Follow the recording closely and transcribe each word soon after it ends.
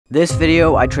This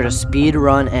video, I try to speed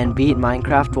run and beat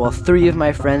Minecraft while 3 of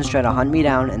my friends try to hunt me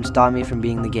down and stop me from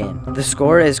beating the game. The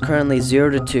score is currently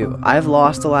 0-2. I've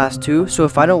lost the last 2, so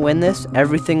if I don't win this,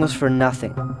 everything was for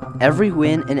nothing. Every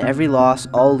win and every loss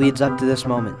all leads up to this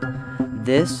moment.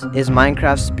 This is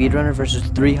Minecraft Speedrunner versus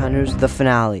 3 Hunters, the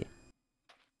finale.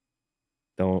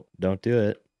 Don't do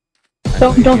it.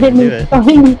 Don't hit me. Don't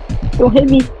hit me. Don't hit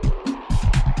me.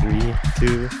 3,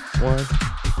 2, 1.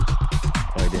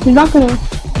 Oh, I didn't. He's not gonna.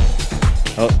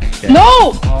 Oh, okay. No!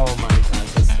 Oh my god,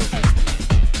 this is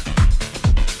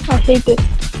I hate this.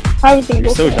 I was gonna You're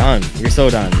go so for done. You're so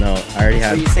done. No, I already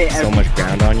have you say so every much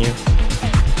ground on you.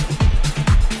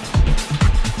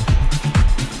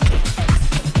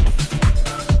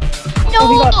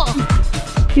 No!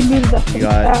 He looted that You thing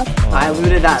got. fast. Oh, I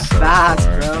looted that so fast,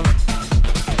 far. bro.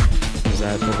 Is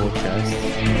that the whole chest?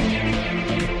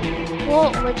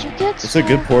 Well, what'd you get? It's a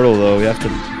good portal though. We have to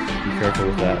be careful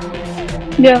with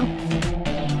that. Yeah.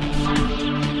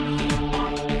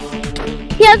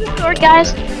 He has a sword,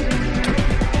 guys.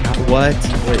 What?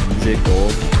 What is it?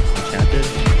 Gold? Enchanted?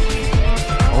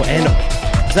 Oh, and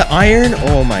is that iron?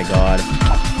 Oh my god.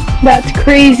 That's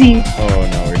crazy. Oh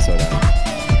no, we're so done.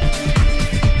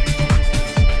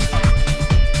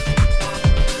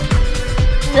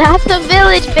 That's the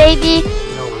village, baby.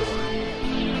 No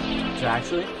way. So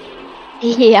actually?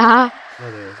 Yeah.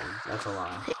 No, there isn't. That's a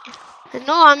lie.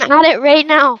 No, I'm at it right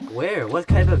now. Where? What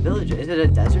kind of a village? Is it a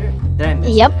desert? Did I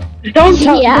miss Yep. it? Don't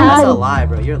tell Yeah. That's a me. lie,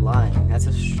 bro. You're lying. That's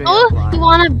a straight Oh, up lie. you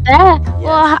wanna bet? Yes.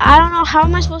 Well, I don't know. How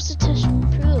am I supposed to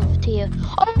prove to you?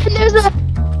 Oh, and there's a.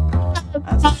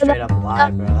 That's a straight up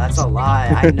lie, bro. That's a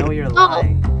lie. I know you're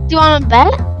lying. Do you wanna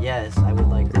bet? Yes, I would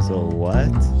like to. So what?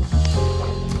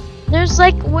 There's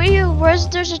like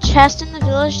there's a chest in the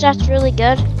village that's really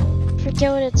good.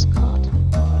 Forget what it's called.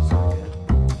 That's not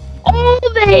good. Oh,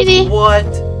 baby. What?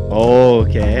 Oh,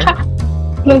 okay.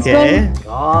 Let's Okay. go.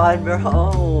 God,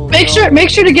 bro. Make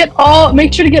sure to get all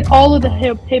of the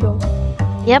hay bales.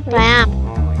 Yep, I am.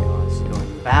 Oh my god, it's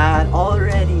going bad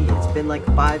already. It's been like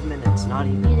 5 minutes, not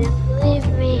You even. didn't believe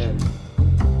me.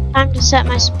 Yeah. Time to set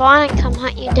my spawn and come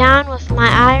hunt you down with my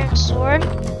iron sword.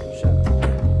 Shut up.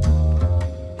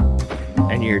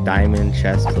 And your diamond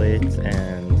chest plates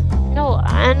and No,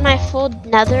 and my full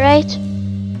netherite.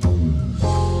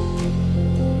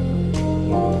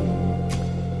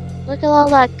 Look at all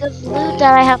that good loot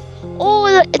that I have. Oh,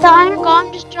 the iron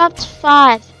golem just dropped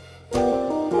 5.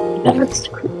 That's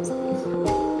crazy.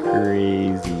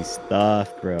 crazy stuff,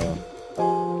 bro.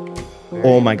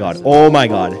 Oh my god. Oh my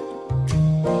god.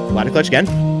 Ladder clutch again?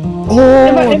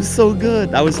 Oh, I'm so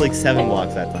good. That was like 7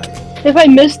 blocks that time. If I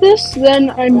miss this, then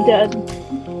I'm dead.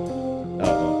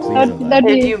 Oh, please don't die. That'd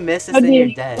If be. you miss this, that'd then be- you're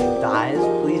dead. Dies?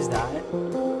 Please die.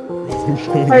 Please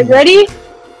die. Alright, ready?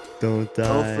 Don't Go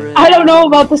for die. it. I don't know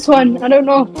about this one. I don't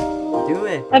know. Do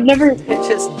it. I've never.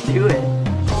 Just do it.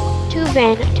 2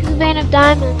 vein of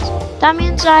diamonds. That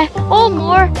means oh,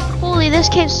 more. Holy, this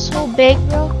cave's so big,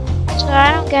 bro. So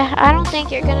I don't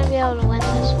think you're gonna be able to win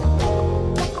this.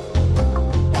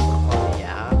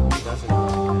 Yeah, it doesn't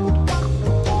look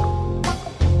good.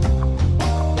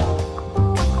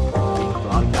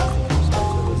 Broadcasting from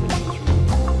Spencer was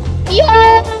a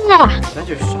Yeah!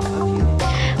 Spencer, shut up, you.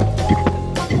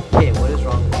 Okay, what is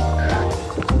wrong with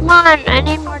you? Come on, I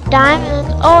need more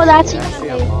diamonds. Oh, that's even Actually,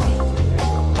 big. I'm wrong.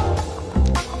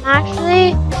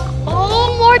 Actually,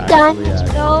 oh, more diamonds,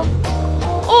 bro.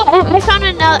 Oh, I found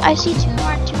another. I see 2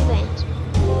 more in 2 veins.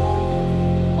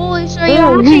 Holy, so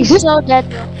you're actually so dead,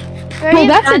 bro. No,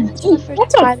 that's a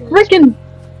freaking.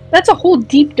 That's a whole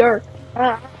deep dark.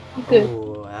 Good.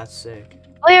 Oh, that's sick.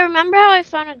 Oh, yeah, remember how I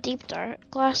found a deep dark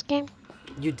last game?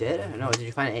 You did? No, did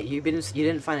you find it? You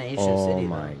didn't find an ancient Oh city.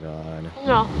 my god.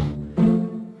 No.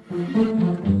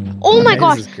 Oh my This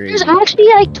gosh, is crazy. there's actually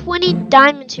like 20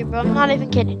 diamonds here, bro. I'm not even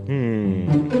kidding.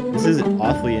 This is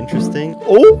awfully interesting.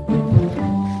 Oh!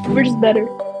 We're just better.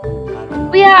 Though. I don't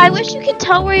But yeah, I wish you could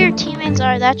tell where your teammates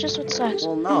are. That's just what sucks.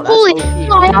 Well, no, that's Holy, OP.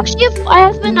 no, I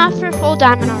have enough for a full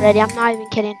diamond already. I'm not even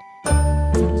kidding.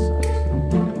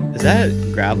 Is that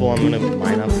gravel I'm gonna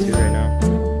mine up to right now?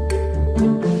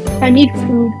 I need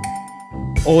food.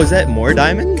 Oh, is that more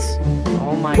diamonds?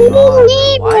 Oh my Holy,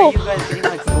 god. Why are bro. you guys getting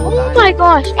like full Oh diamond? my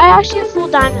gosh, I actually have full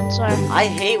diamond, sorry. I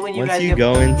hate when you Once guys you get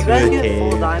go into you guys a get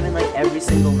full cave. diamond like every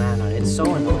single man on it. It's so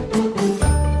annoying.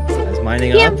 I was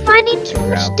mining Yeah, up. I'm finding too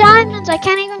much Gravel. diamonds. I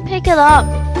can't even pick it up.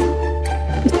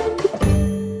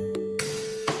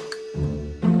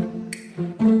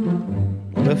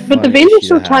 What a But the fun veins are issue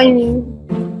so to have. tiny.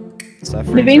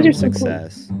 Suffering The veins from are so cool.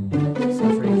 success.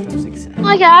 Suffering from success.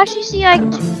 Like, I actually see like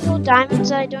 2 full diamonds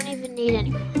that I don't even need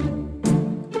anymore.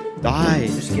 Die.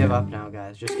 Just give up now, guys.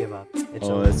 guys. Just give up. It's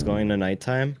Oh, over. it's going to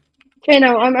nighttime. Okay,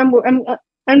 now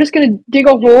I'm just gonna dig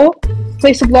a hole,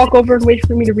 place a block over, and wait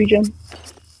for me to regen.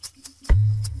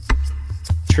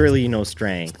 Surely you know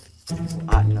strength.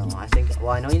 No, I think.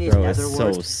 Well, I know you need Bro, it's nether so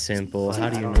wart. simple. How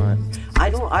do you I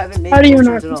not? I haven't made How do you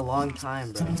potions not? in a long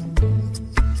time, bro.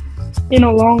 In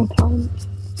a long time.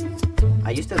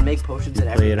 I used to make potions in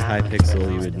every Played map, Hypixel, but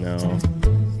you now would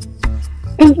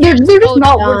I know. They're just Oh,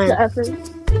 not darn. worth the effort.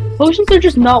 Potions are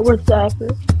just not worth the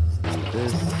effort.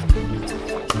 This.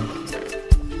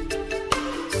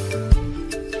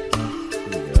 Here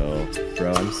we go. Bro,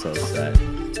 I'm so set.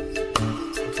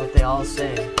 That's what they all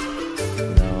say.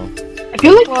 No. I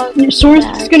feel like Well, your source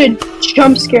yeah. is gonna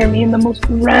jump scare me in the most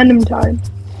random time.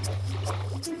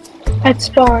 At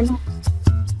spawn.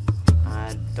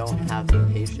 I don't have the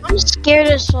patience. I'm scared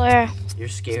of Sawyer. You're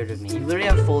scared of me. You literally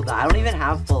have full. I don't even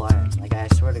have full iron. Like I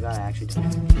swear to God, I actually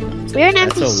don't. We're an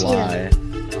That's a NPC. lie. No,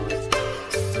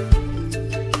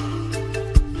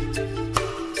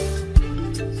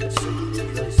 it's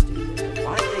really stupid.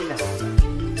 Why did they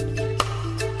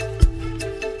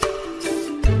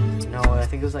know? No, I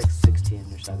think it was like 16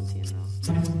 or 17 though.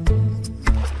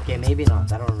 Okay, maybe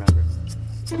not. I don't remember.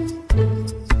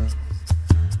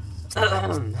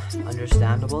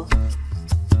 Understandable.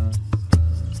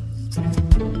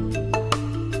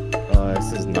 Oh,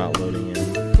 this is not loading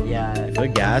in. Yeah, If the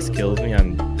gas kills me,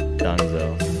 I'm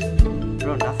donezo.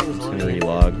 bro, nothing's It's gonna loading. in.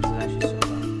 relog. This is actually so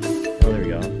bad. Oh, there we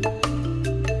go.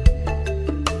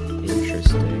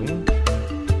 Interesting.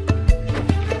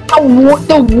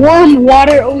 The warm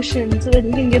water ocean, so that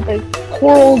you can get the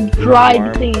coral dried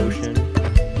Warm things. ocean.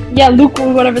 Yeah,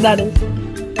 lukewarm, whatever that is.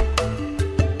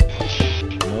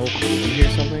 Nope. Did you hear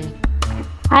something?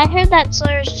 I heard that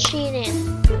Sawyer's cheating.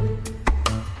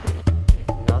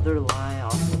 Another lie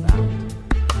off the bat.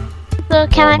 So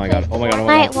can Oh I my play god. Oh my god. Oh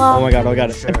my Fortnite god. Oh my god. Oh my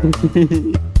god. Sure.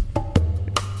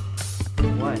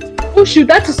 What? Oh shoot,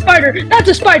 that's a spider! That's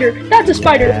a spider! That's a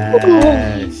spider!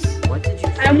 Yes. What did you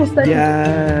I almost died.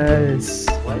 Yes.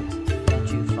 What did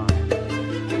you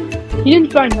find? You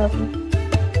didn't find nothing.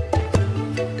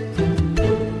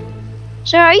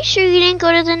 So are you sure you didn't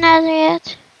go to the nether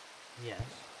yet? Yes.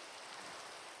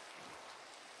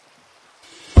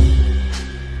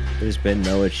 There's been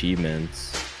no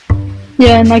achievements.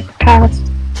 Yeah, in like the past.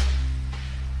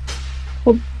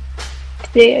 Well,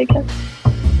 today, I guess.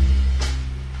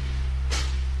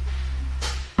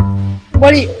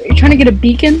 What are you trying to get a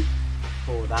beacon?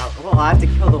 Oh, that. Well, I have to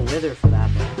kill the wither for that.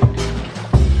 Man.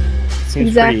 Seems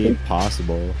Exactly. pretty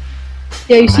possible.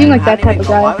 Yeah, you seem I like that haven't type even of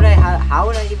Why guy. would how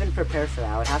would I even prepare for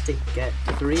that? I would have to get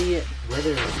 3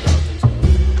 wither skeletons.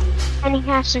 And he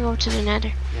has to go to the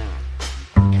nether. Yeah.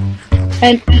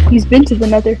 And he's been to the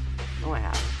nether. No, I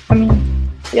haven't. I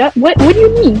mean, yeah. What do you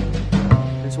mean?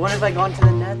 Since when have I gone to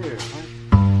the nether?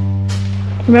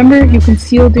 What? Remember, you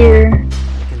concealed your. I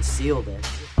concealed it.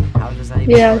 How does that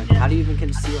even Yeah. work? How do you even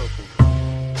conceal things?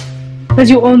 Because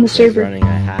you own the Just server. running a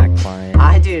hack client.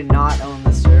 I do not own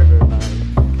the server, but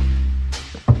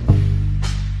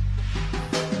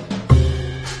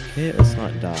Okay, let's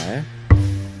not die.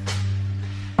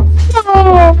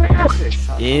 Oh,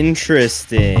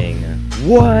 Interesting.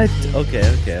 What? Okay.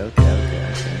 Okay.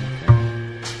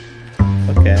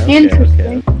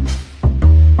 interesting.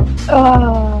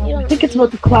 I think it's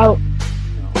about the clout.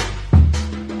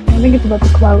 I think it's about the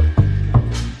clout.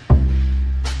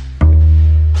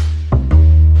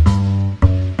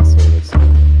 So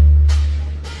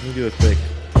let me do a quick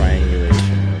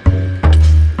triangulation real quick.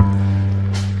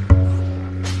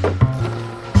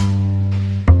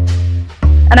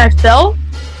 And I fell,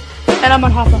 and I'm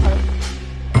on half a heart.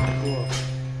 cool.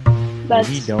 That's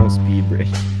Maybe don't speed break.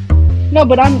 no,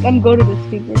 but I'm go to the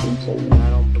speed breaking, so I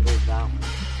don't believe that one.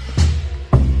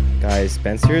 Guys,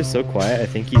 Spencer is so quiet. I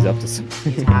think he's up to He's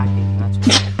something. hacking. That's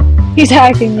what. he's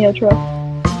hacking the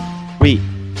truck. Wait.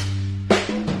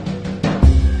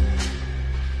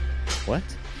 What?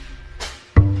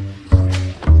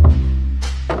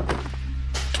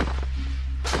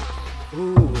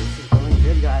 Ooh, this is going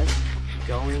good, guys.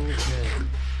 Going good.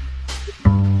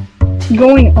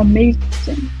 Going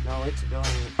amazing. No, it's going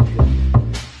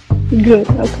good. Good.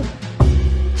 Okay.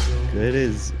 Good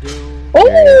is.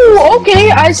 Oh,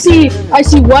 okay. I see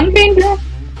one paint drop.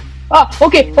 Ah,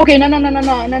 okay.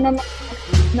 No.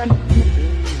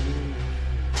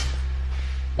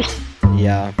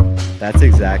 Yeah, that's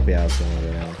exactly how it's going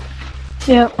right now.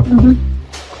 Yeah.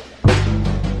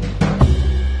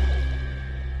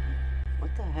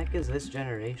 What the heck is this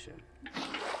generation?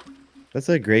 That's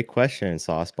a great question,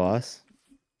 Sauce Boss.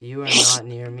 You are not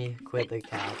near me. Quit the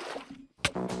cap.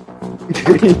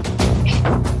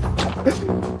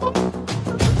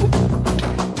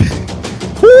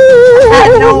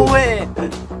 No way!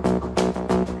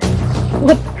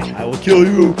 What? I will kill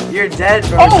you. You're dead,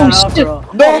 bro. Oh, Shut up, shit. bro.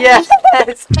 No. Yes!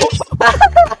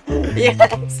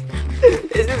 Yes!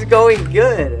 This is going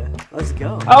good. Let's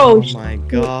go. Oh, my All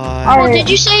god. Well, right. did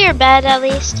you say you're bad at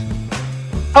least?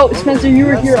 Oh, Spencer, you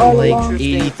were here all Like along.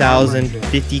 80,000,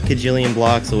 50 kajillion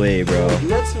blocks away, bro. You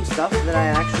got some stuff that I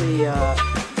actually,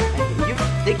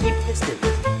 they keep pistons.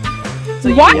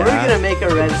 So What? you were gonna make a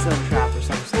redstone trap or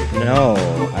something stupid. No,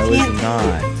 I was TNT.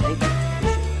 not. Thank you.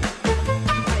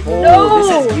 Appreciate that. Oh, No. this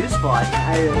is useful. I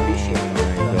appreciate Oh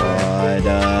it. my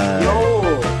god. Yo,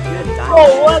 you had diamond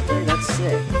Oh, what? chest there? That's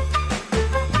sick.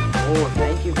 Oh,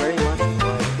 thank you very much, bro.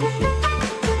 I appreciate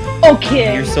it.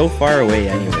 Okay. You're so far away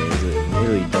anyways, it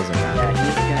really doesn't Yeah, matter.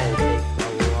 he's gonna take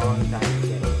a long time to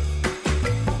get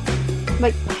here.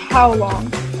 Like, how long? A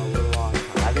little long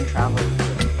time. I've been traveling for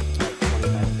like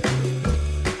 25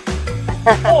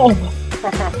 Oh.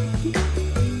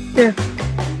 Here.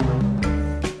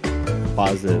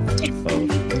 Positive.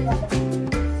 Both.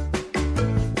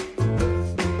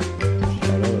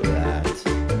 Shadow that.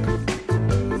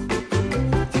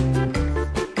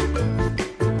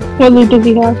 What loot does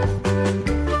he have?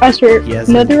 I swear, He has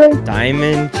netherite?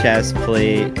 diamond chest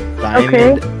plate,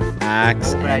 diamond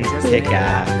axe, Oh, and right.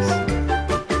 pickaxe.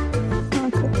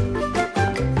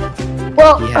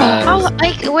 Well, He has Oh,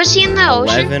 like, was he in the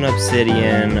ocean? 11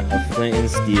 obsidian, a flint and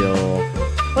steel.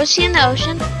 Was he in the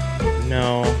ocean?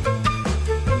 No.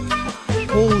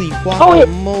 Holy wait.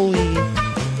 guacamole.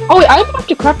 oh wait, I have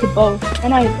to craft a bow,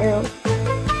 and I have arrows.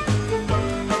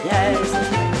 Yeah, it's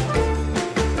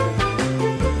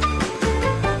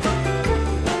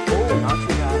oh, not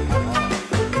too bad at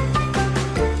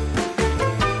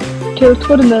Okay, let's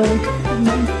go to the...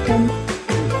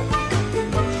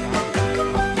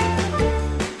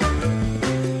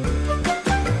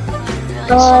 Really,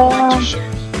 so much to show.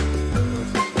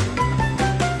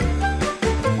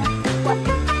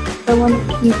 I want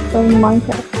to keep playing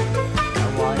Minecraft.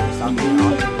 all. Well, I stopped being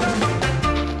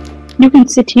awesome. You can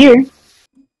sit here.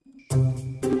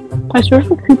 I swear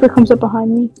if a creeper comes up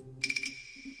behind me.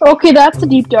 Okay, that's a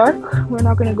deep dark. We're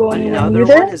not gonna go anywhere Another near one?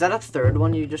 there. Is that a third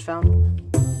one you just found?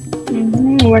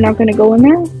 We're not gonna go in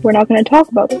there. We're not gonna talk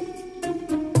about it.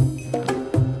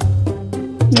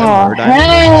 Oh, More diamonds?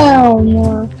 hell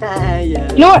no.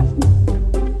 Yeah. You know what?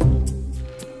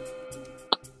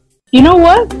 You know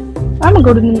what? I'm gonna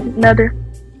go to the nether.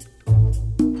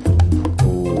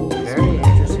 Ooh, Very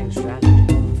interesting strategy.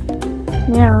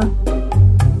 Yeah.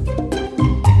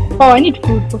 Oh, I need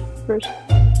food first.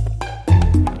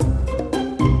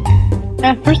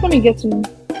 First let me get some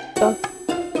stuff.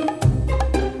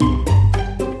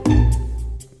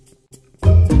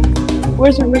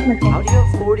 Where's my phone? How do you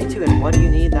have 42 and what do you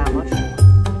need that much for?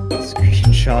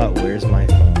 Screenshot, where's my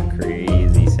phone?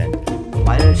 Crazy send.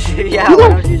 Why don't you, yeah, why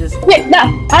don't you just Wait, no,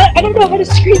 I don't know how to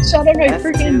screenshot every F2,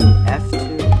 freaking.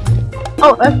 F2.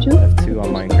 Oh, F2. F2 on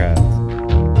Minecraft.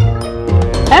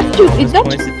 F2, is that?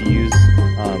 Points if you use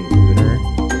Lunar.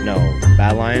 No,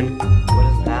 Badline. What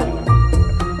is that?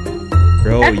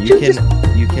 Bro,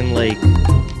 F2 you can like.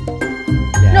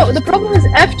 Yeah, No, just the do problem it. is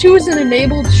F2 is an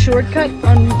enabled shortcut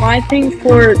on my thing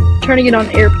for turning it on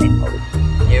airplane mode.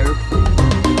 Airplane.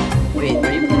 Wait,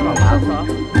 are you putting it on laptop?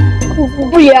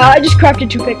 Oh yeah, I just crafted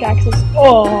 2 pickaxes.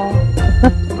 Oh.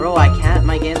 Bro, I can't,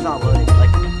 my game's not loading. Like,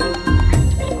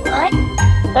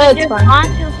 That's You've fine. gone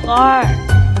too far.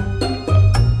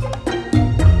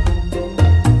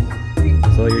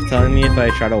 So you're telling me if I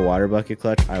try to water bucket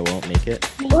clutch, I won't make it?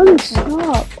 Oh,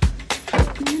 stop.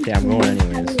 Okay, I'm going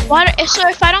anyways. Water. So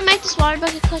if I don't make this water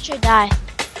bucket clutch, I die.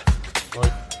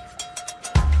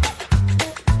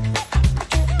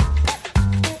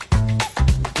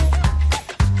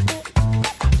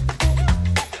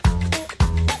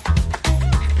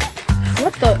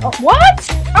 What the?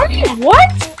 What? Are you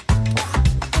what?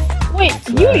 Wait, What's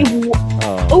you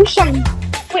Oh, ocean?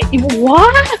 Wait,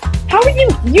 what? How are you?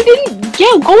 You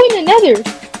didn't go in the nether.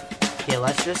 okay,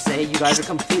 let's just say you guys are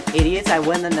complete idiots. I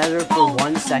went in the nether for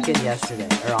 1 second yesterday,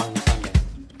 or on Sunday.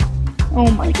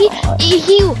 Oh my god. He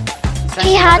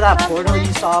Especially had remember that some portal you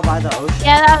land. saw by the ocean?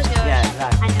 Yeah, that was yours. Yeah,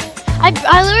 exactly. I know.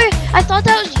 I literally, I thought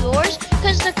that was yours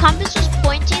because the compass was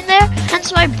pointing there, and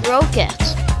so I broke it.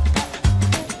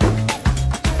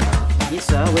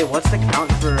 Isa, wait, what's the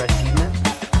count for achievement?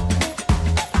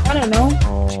 I don't know.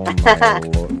 oh my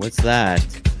lord. What's that?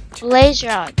 Laser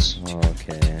rods. Oh,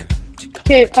 okay.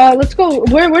 Okay, let's go.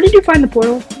 Where did you find the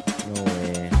portal? No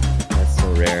way. That's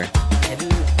so rare. Hidden,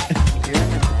 you're in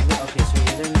the nether? Okay, so you're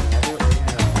either in the nether or you're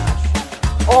in a flash.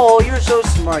 Oh, you're so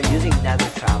smart using nether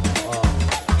travel. Oh.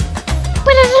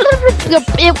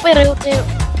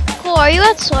 Cool, are you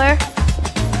at Sawyer?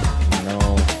 No.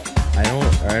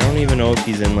 I don't even know if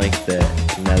he's in like the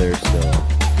nether still.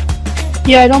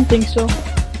 Yeah, I don't think so.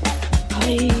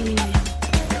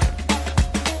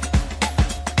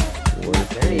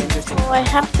 Very interesting. Oh, I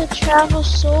have to travel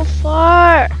so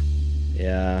far.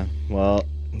 Yeah, well,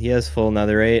 he has full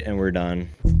netherite and we're done.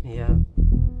 Yeah.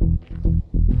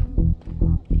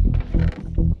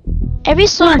 Every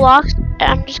so blocks,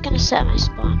 I'm just gonna set my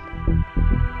spawn.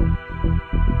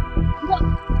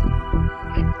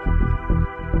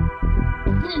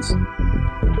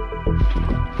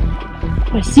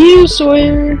 I see you,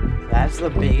 Sawyer. That's the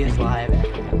biggest lie I've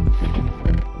ever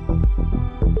had.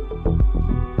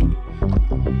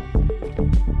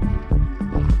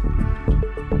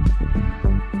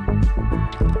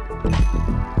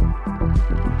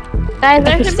 Guys,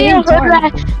 there At the should be a same hood time.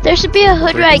 rat. There should be a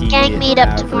hood rat Pretty gang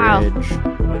meetup tomorrow. average.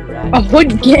 A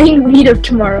hood gang meetup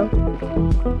tomorrow.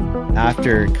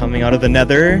 After coming out of the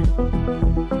nether,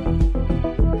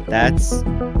 that's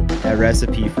a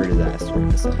recipe for disaster,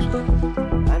 essentially.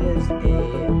 That is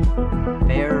a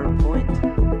fair point.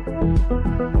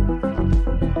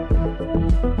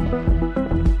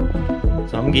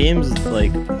 Some games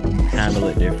like handle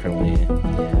it differently.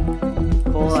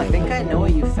 Yeah. Cole, I think I know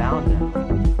what you found now.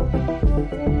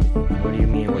 What do you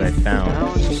mean what I found?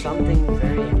 Found something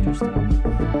very interesting.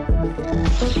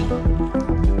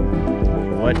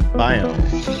 What biome?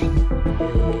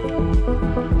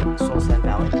 Soul Sand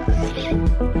Valley.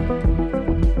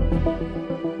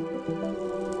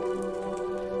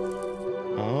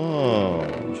 Oh.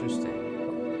 Interesting.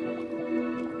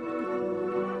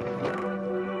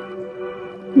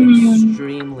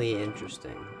 Extremely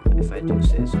interesting, if I do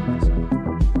say so myself.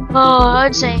 Oh, I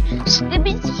would say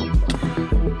Skibidi.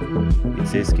 You'd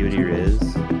say Skibidi Riz?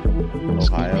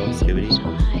 Ohio, Skibidi?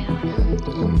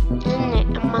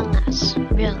 In Among Us,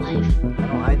 real life.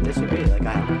 I disagree. Like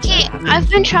Okay, I've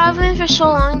been traveling for so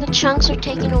long, the chunks are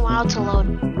taking a while to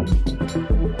load.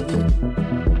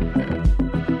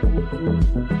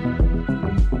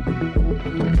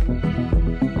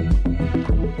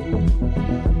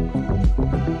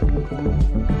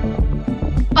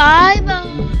 Bye bye.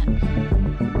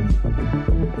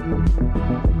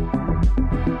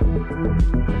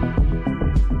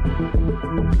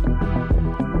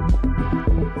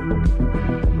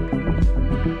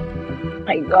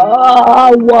 My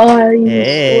God, why?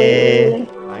 Hey.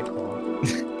 Hi, Cole.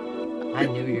 I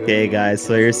knew you were. Okay, guys,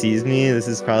 Sawyer sees me. This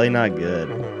is probably not good.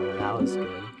 That was good.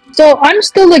 So I'm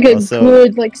still like a Also,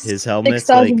 good like His helmet's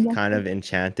like 6,000. kind of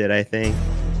enchanted, I think.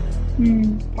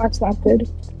 That's not good.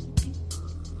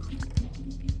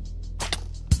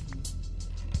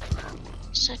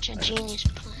 Such a genius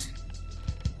plan.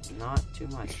 Not too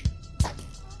much.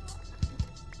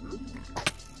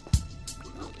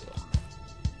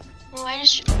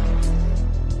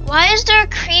 Why is there a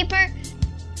creeper?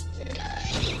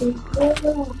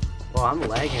 Well, I'm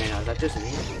lagging right now. Is that just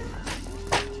me?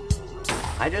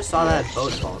 I just saw that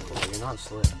boat fall. Cole. You're not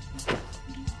slick.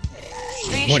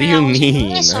 What do you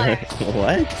mean? Sorry,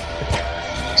 What?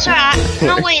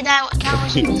 no wait, that What are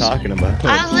wasn't you me. talking about?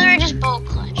 I was literally just boat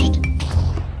clutched.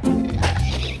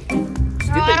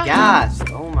 Stupid gas!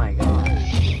 Oh my god.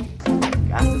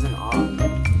 Gas isn't off.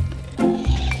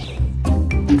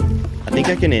 I think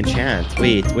I can enchant.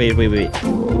 Wait. Okay.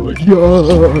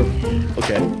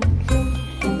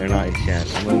 They're not enchant.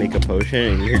 I'm gonna make a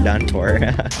potion and you're done for.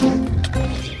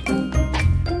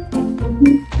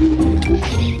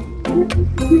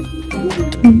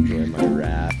 Enjoy my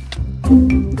wrath.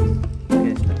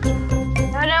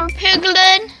 Madam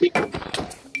Piglin!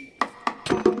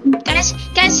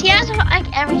 Guys, he has like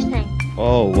everything.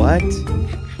 Oh, what?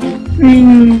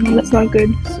 That's not good.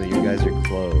 So you guys are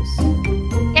close.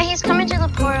 Yeah, he's coming to the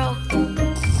portal.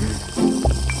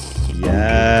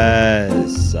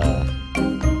 Yes.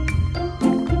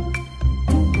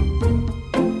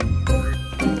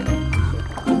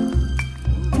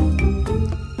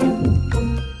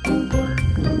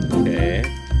 Okay.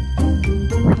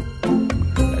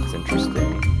 That's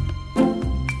interesting.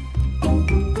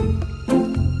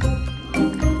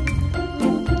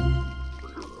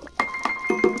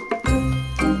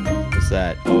 What's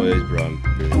that? Oh, it is wrong.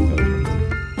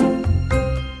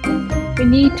 We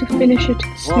need to finish it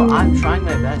soon. Well, I'm trying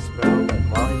my best, bro, but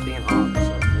while he's being on, so,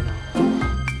 you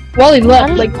know. Wally left,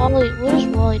 What like, is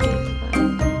Wally doing?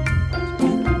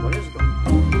 What is going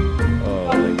on? Oh,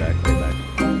 way back.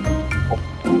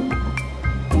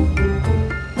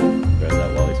 Where's that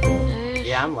Wally's phone?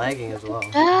 Yeah, I'm lagging as well.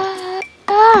 What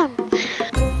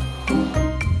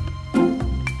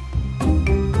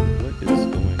is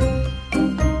going on?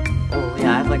 Oh,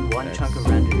 yeah, I have like one chunk of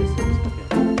render distance. Okay.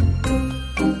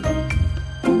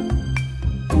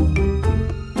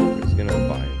 Where's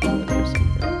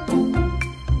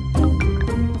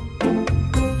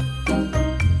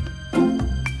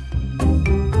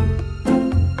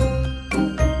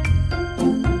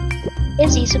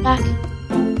back.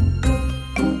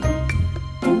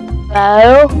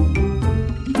 Hello?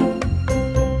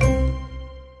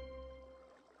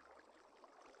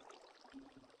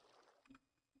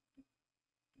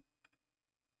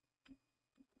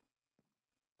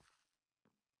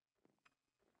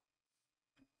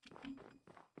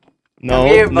 No, Come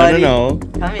here, no, buddy. no,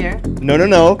 Come here. no, no,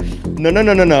 no, no, no,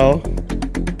 no, no, no.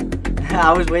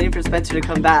 I was waiting for Spencer to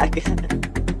come back.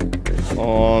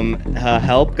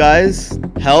 Help, guys.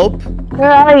 Help,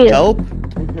 Where are you? help,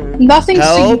 Nothing.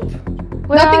 help.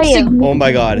 Where are Nothing you? significant. Oh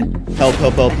my god. Help,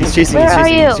 help, help. He's chasing me, Where he's are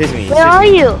chasing me, you? he's chasing me. He's Where are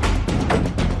chasing me. you?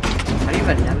 How do you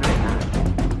even navigate that?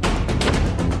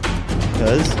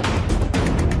 Because.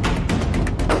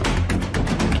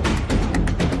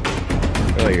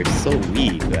 Oh, you're so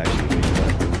weak, actually.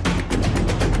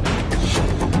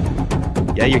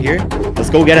 Yeah, you're here? Let's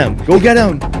go get him. Go get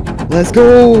him. Let's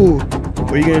go.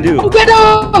 What are you gonna do? Go get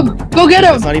him! Go get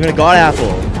It's him! not even a god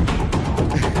apple.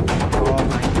 Oh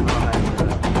my god.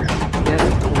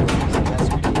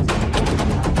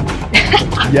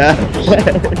 Yeah.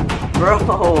 Bro,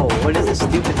 what is this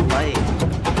stupid fight?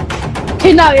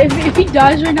 Okay, now if he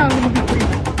dies right now, I'm gonna be free.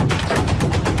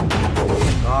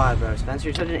 God, bro. Spencer,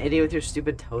 you're such an idiot with your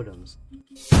stupid totems.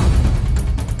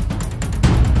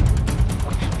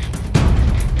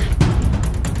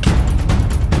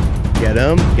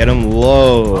 Get him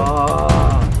low.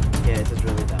 Oh. Yeah, this is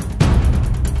really dumb.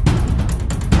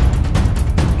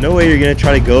 No way you're gonna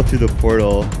try to go through the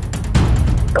portal.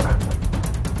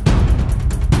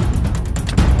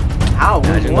 Ow,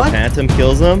 Imagine what? the phantom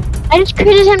kills him I just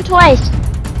critted him twice.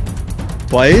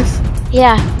 twice.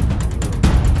 Yeah.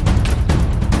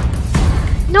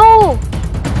 No!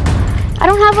 I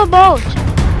don't have a boat.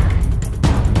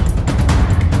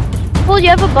 Well, you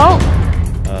have a boat.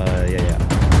 Yeah.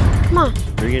 Come on.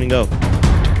 Where are you gonna go?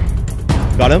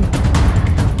 Got him?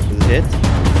 Does it hit?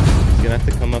 He's gonna have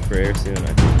to come up for air soon,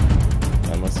 I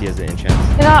think. Unless he has an enchant.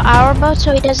 Get out our boat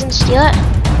so he doesn't steal it.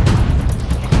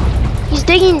 He's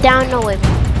digging down. No way, bro.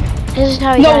 This is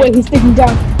how he No died. way he's digging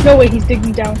down. No way he's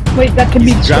digging down. Wait, that could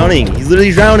be He's drowning. He's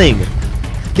literally drowning.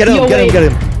 Get him, Yo, get him, wait. get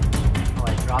him. Oh,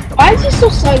 I dropped the Why is he so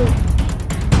silent?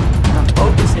 I'm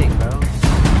focusing, bro.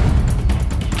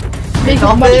 Make as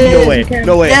Dolphin! much noise No as way, you can.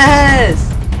 no way. Go, Yes!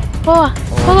 go,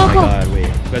 Oh go, my go. god, wait.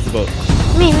 Where's the boat?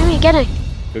 Me, get it.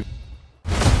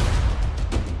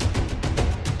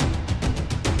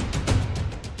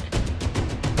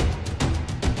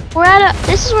 We're at a.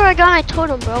 This is where I got my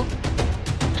totem, bro.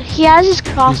 He has his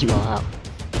crossbow out.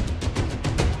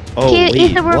 Oh, He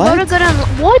wait, said we're about to what? go to.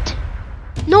 What?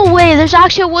 No way. There's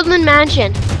actually a woodland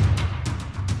mansion.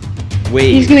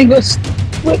 Wait. He's gonna go.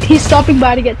 Wait, he's stopping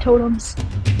by to get totems.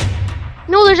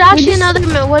 No, there's actually this- another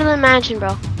woodland mansion,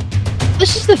 bro.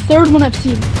 This is the third one I've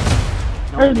seen.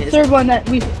 No, Or it the isn't. third one that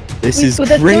we've. This Wait, is so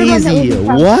the third one that crazy. we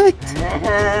found- What?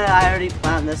 I already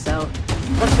planned this out.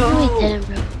 Let's go. No, he didn't,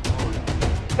 bro.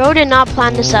 Bro did not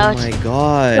plan this Oh out. my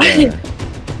god.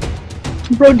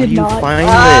 Bro How do did you not. find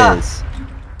Ah. this?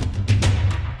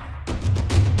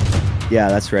 Yeah,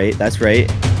 that's right. That's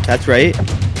right. That's right.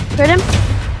 Hurt him?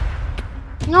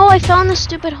 No, I fell in the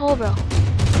stupid hole, bro.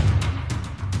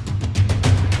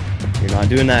 You're not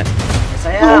doing that. Yes,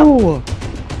 I am. Oh.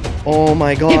 Oh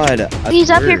my god. That's He's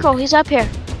up here, weird. Cole. He's up here.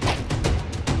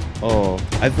 Oh,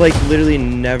 I've like literally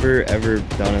never ever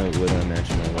done a woodland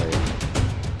mansion in my life.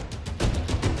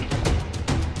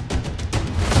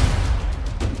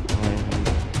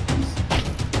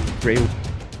 Great.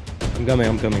 I'm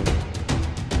coming.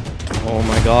 Oh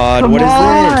my god, Come what is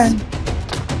on.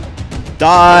 this?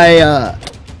 Die!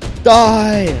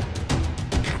 Die!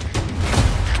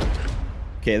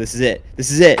 Okay, this is it.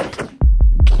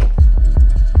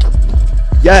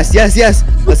 Yes! That's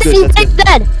good, He's that's good.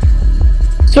 dead.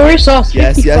 Soy sauce.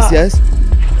 Yes.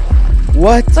 55.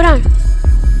 What? Put on.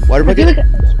 Water I feel bucket? like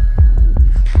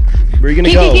Where are you gonna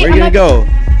Hey, go? hey, hey, Where are you I'm gonna at- go?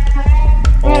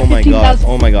 I'm at Oh my god. 15,000.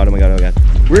 Oh my god.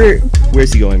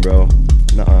 Where's he going, bro?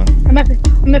 Nuh-uh. I'm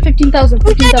at 15,000.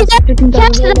 15,000.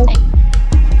 15,000.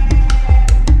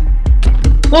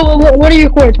 Whoa, what are your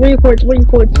chords?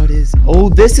 What is? Oh,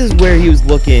 this is where he was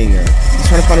looking. He's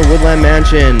trying to find a woodland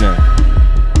mansion.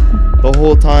 The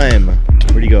whole time.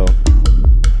 Where'd he go?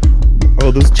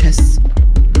 Oh, those chests.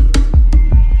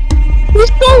 He's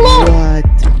so low. What?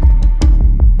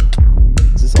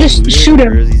 Is this all Just looted, shoot him.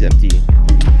 Or is he empty?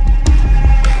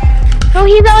 Bro,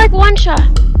 he's at like one shot.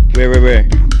 Where?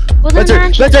 Woodland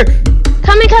mansion. Spencer!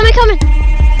 Coming.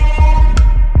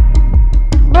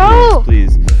 Bro,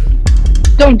 Please.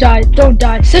 Don't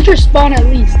die. Citrus spawn at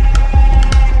least.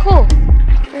 cool.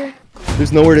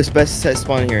 There's nowhere to set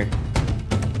spawn here.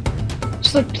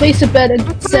 Just like place a bed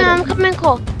and set I'm it. coming,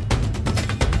 Cole.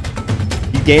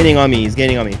 gaining on me. He's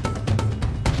gaining on me.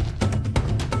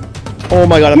 Oh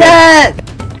my god, I'm Yes!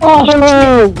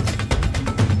 Oh,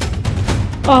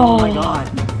 Oh my god.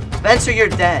 Spencer, you're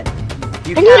dead.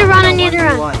 You I need to run, I need to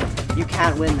run. You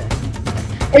can't win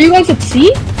this. Are you guys at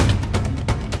sea?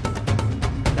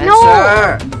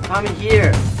 Spencer! Come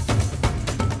here.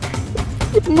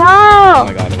 No! Oh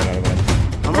my god, oh my god,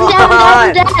 oh my god. Come I'm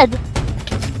on! dead, I'm dead.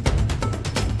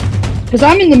 Because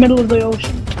I'm in the middle of the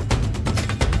ocean.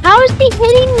 How is he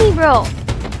hitting me, bro?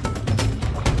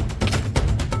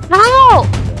 How?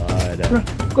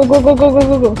 God. Go, go, go, go, go,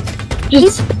 go, go. He's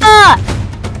Just, stuck.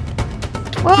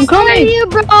 Where I'm are coming. you,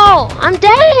 bro? I'm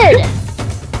dead.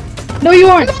 no, you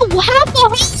aren't. No, half a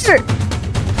heart.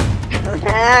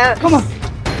 Come on.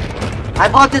 I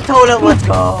popped the totem, let's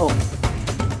go!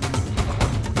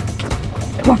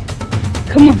 Come on.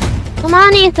 Come on. Come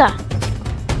on, Ethan.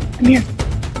 I'm here.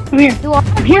 I'm here. You are?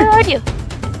 I'm here. Where are you?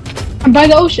 I'm by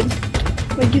the ocean.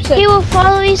 Like you said. He will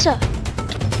follow Isa.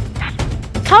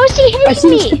 How is he I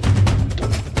see hitting me?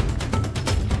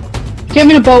 Okay, I'm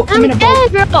in a boat. I'm I'm in a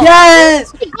boat. dead, bro.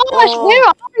 Yes! Oh my gosh, where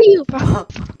are you, bro?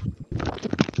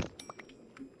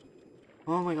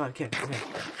 Oh my god, okay, come here.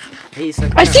 Hey, Issa,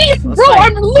 come I here. see you, Let's bro. fight.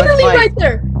 I'm literally Let's fight. right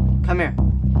there. Come here.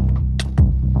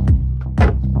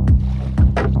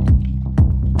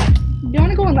 You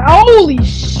wanna go in the? Holy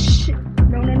shit!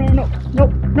 No, no, no, no, no,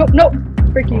 no, no!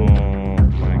 Freaking.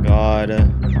 Oh my god.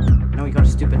 No, we got a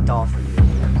stupid doll for you.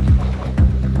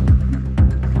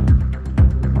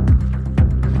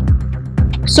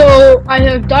 So I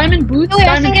have diamond boots, Wait,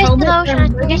 I diamond think I see helmet. the ocean. I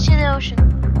and think I see the ocean.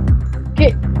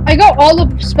 Okay, I got all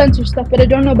of Spencer's stuff, but I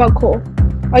don't know about Cole.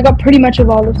 I got pretty much of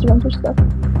all of Spencer's stuff.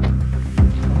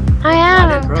 I Why am.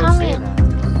 did I'm bro say coming. that?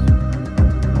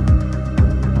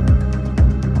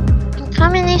 I'm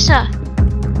coming, Isa.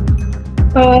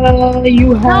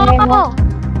 You have. No.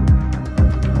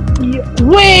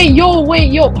 Wait,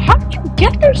 yo! How did you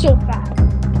get there so fast?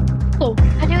 So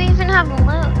I don't even have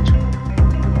loot.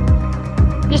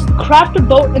 just craft a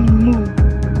boat and move.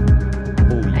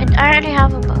 I already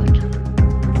have a boat.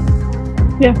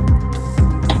 Yeah.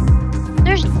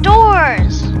 There's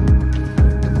doors.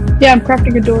 Yeah, I'm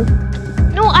crafting a door.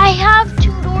 No, I have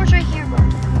 2 doors right here, bro.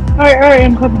 Alright,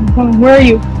 I'm coming, Where are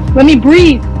you? Let me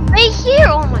breathe. Right here.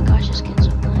 Oh my gosh, this kid's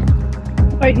so blind.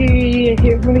 Alright,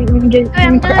 here. Let me get. Okay,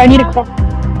 I'm gonna I need a craft- craft.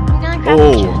 I'm gonna craft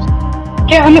Oh. a chest.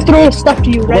 Okay, I'm gonna throw the stuff to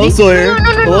you. Hello, Ready? Sawyer. No,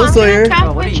 Hello, I'm Sawyer. gonna craft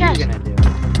Oh, what my are you chest. gonna do?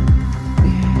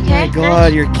 Oh Okay, my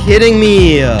god, you're kidding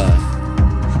me.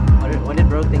 What did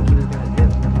bro think he was gonna do?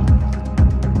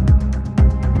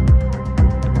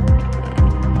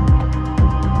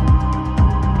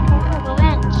 Go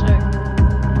in, sir.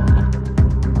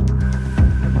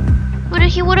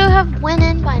 He would have went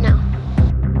in by now.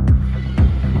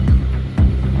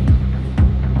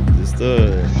 Just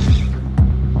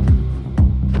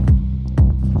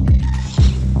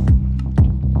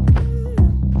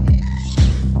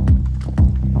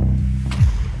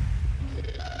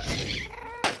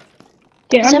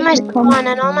Yeah, It's I'm in my just gonna come. spawn,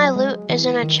 and all my loot is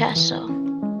in a chest, so.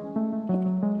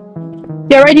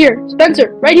 Yeah, right here.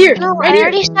 Spencer, right here. No, right I here.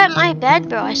 already set my bed,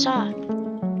 bro. I saw it.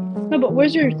 No, but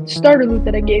where's your starter loot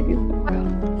that I gave you?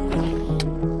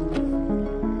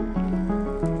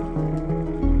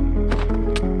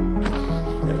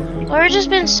 Or just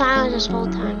been silent this whole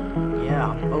time. Yeah,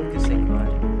 I'm focusing, but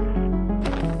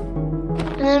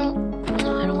And then,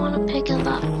 no, I don't want to pick it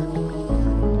up.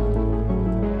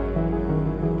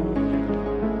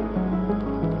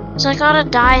 So I gotta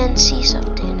die and see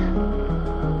something.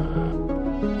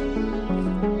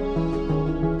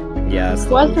 yeah, it's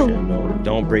the What's the- ocean.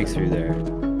 Don't break through there.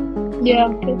 Yeah,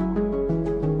 okay.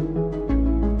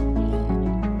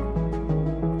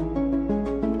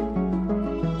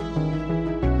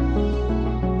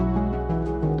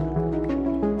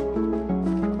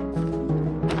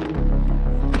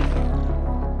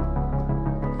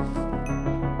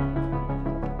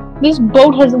 This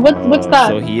boat has what's that?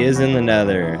 So he is in the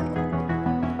nether.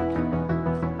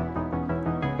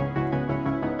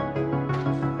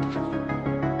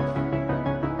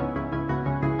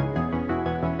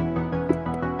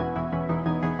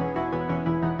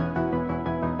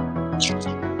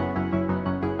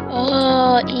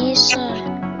 Oh, Issa.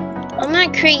 I'm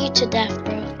gonna crit you to death,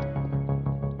 bro.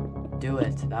 do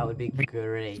it. That would be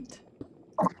great.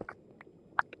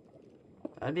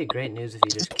 That'd be great news if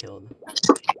you just killed.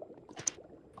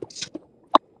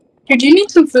 Here, do you need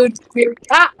some food? Here.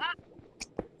 Ah!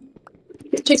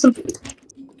 Here, take some food.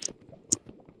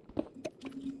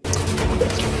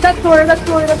 That's where.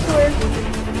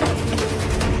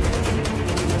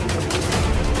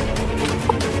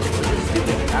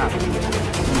 Stupid crap.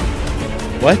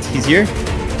 What? He's here?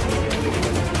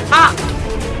 Ah!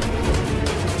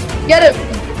 Get him!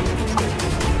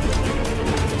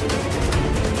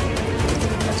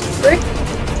 Frick.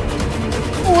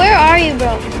 Where are you,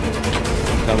 bro?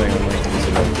 Coming, I'm like,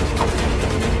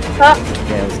 Ah!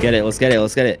 okay, let's get it, let's get it,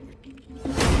 let's get it.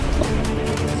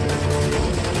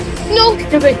 No!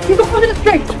 You go push in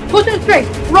straight! Push in straight!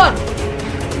 Run!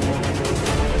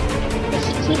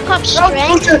 Keep up Push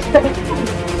strength. in straight!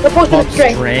 Go push in Pop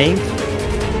straight! strength?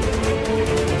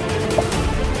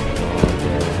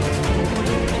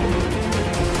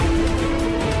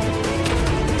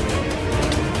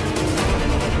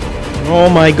 Oh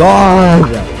my god!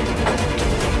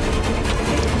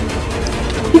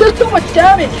 He does so much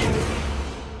damage!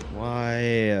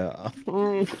 Why?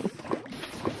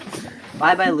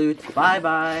 Bye bye loot. Bye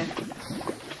bye.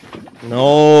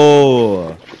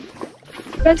 No!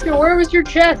 Spencer, where was your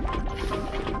chest?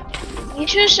 You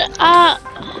just,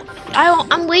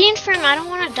 I'm waiting for him. I don't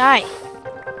want to die.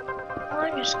 I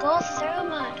want to just go through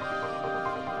mud.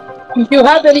 You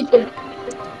have anything?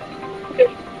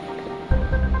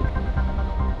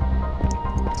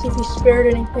 See if he spared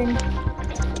anything.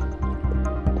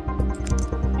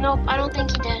 Nope, I don't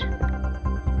think he did.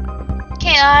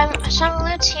 Okay, some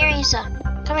loot's here, Isa.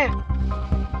 Come here.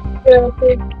 Yeah,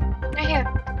 okay. Right here.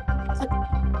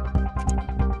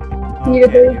 Need a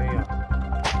bait.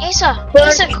 Isa,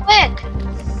 quick.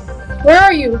 Where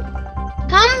are you?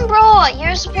 Come, bro.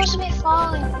 You're supposed to be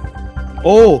following.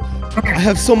 Oh! I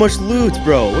have so much loot,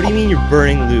 bro! What do you mean you're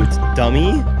burning loot,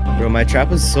 dummy? Bro, my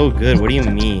trap is so good, what do you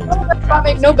mean?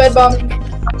 No bed bombing.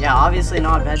 Yeah, obviously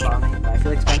not bed bombing, but I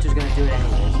feel like Spencer's gonna do it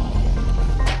anyways.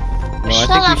 No, I Shut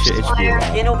think up, we should Sawyer.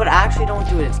 allowed. You know, but actually don't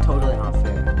do it. It's totally not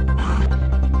fair.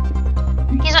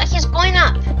 He's going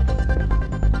up.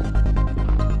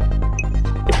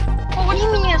 Well, what do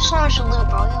you mean you have so much loot,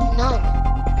 bro? You have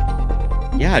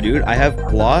none. Yeah, dude, I have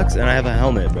blocks and I have a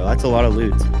helmet, bro. That's a lot of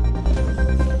loot.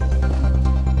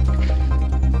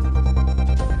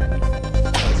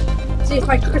 See if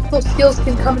my crystal skills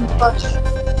can come in clutch.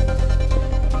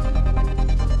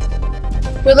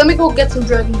 Wait, let me go get some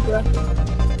dragon's breath.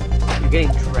 You're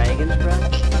getting dragon's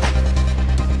breath?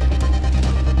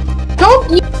 Don't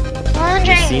you? Come on, It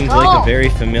Dragon, seems go. like a very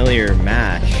familiar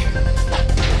match.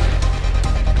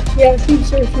 Yeah, it seems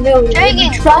so familiar. Dragon, You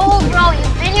go, try- bro.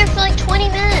 You've been here for like 20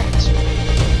 minutes.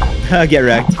 Get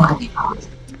wrecked.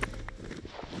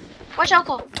 Watch out,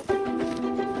 Cole.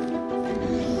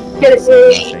 Get it,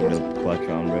 Thing to clutch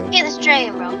on, bro. Get this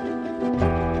dragon, bro.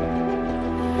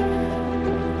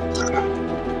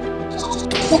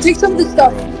 We'll take some of this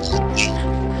stuff.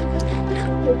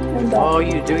 Oh,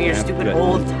 you're doing your Yeah, stupid good.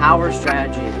 old tower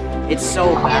strategy. It's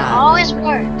so It bad. always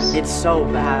works. It's so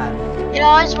bad. It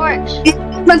always works.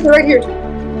 Spencer, right here.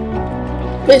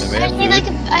 This Wait. I just need like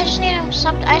I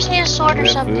just need a sword or We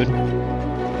have something. food.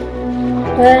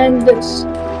 and this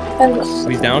and this. Oh,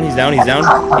 he's down, he's down, he's down.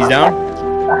 He's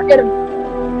down. Get him.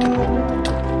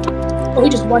 Oh, he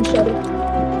just one-shot it.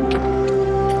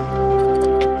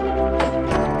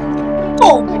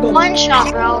 Oh my god. One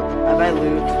shot, bro. Bye bye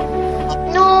loot.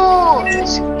 No.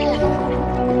 This is good.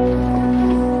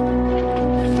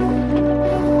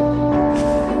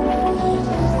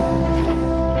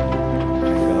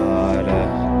 God.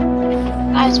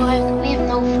 Guys, we have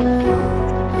no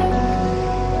food.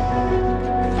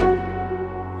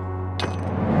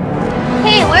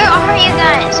 Hey, where are you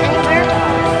guys?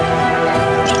 Anywhere?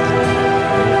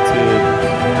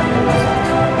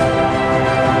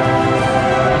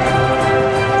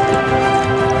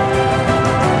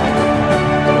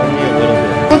 Only a little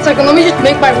bit. 1 second, let me just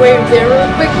make my way there real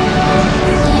quick.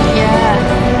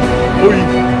 Yeah.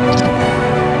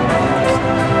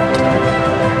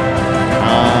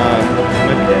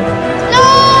 Might be dead. No!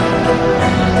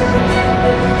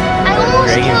 I almost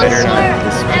Dragon killed better not Sawyer.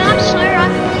 this I got Sawyer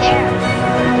up in the air.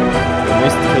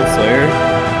 Almost killed Sawyer.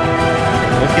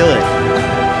 Don't kill it.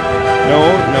 No,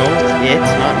 no,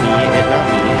 it's not me. It's not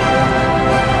me.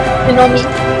 You know me.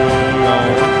 No.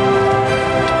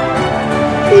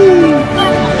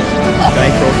 Can I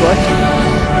throw clutch?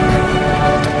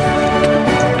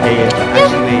 Hey,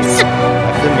 actually, I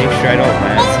have to make sure I don't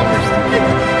land somewhere stupid.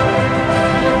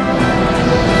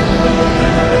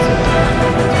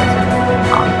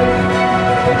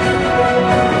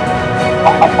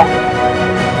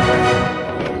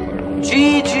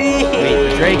 GG!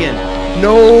 Wait, dragon.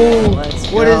 No!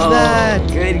 Let's What is go. that?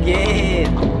 Good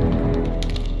game.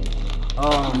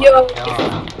 Oh my Yo.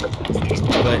 god.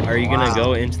 But are you gonna Wow.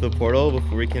 go into the portal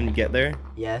before we can get there?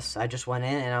 Yes, I just went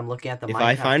in and I'm looking at the If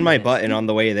I Minecraft find my units. button on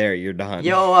the way there, you're done.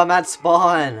 Yo, I'm at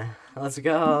spawn. Let's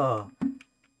go.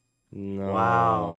 No. Wow.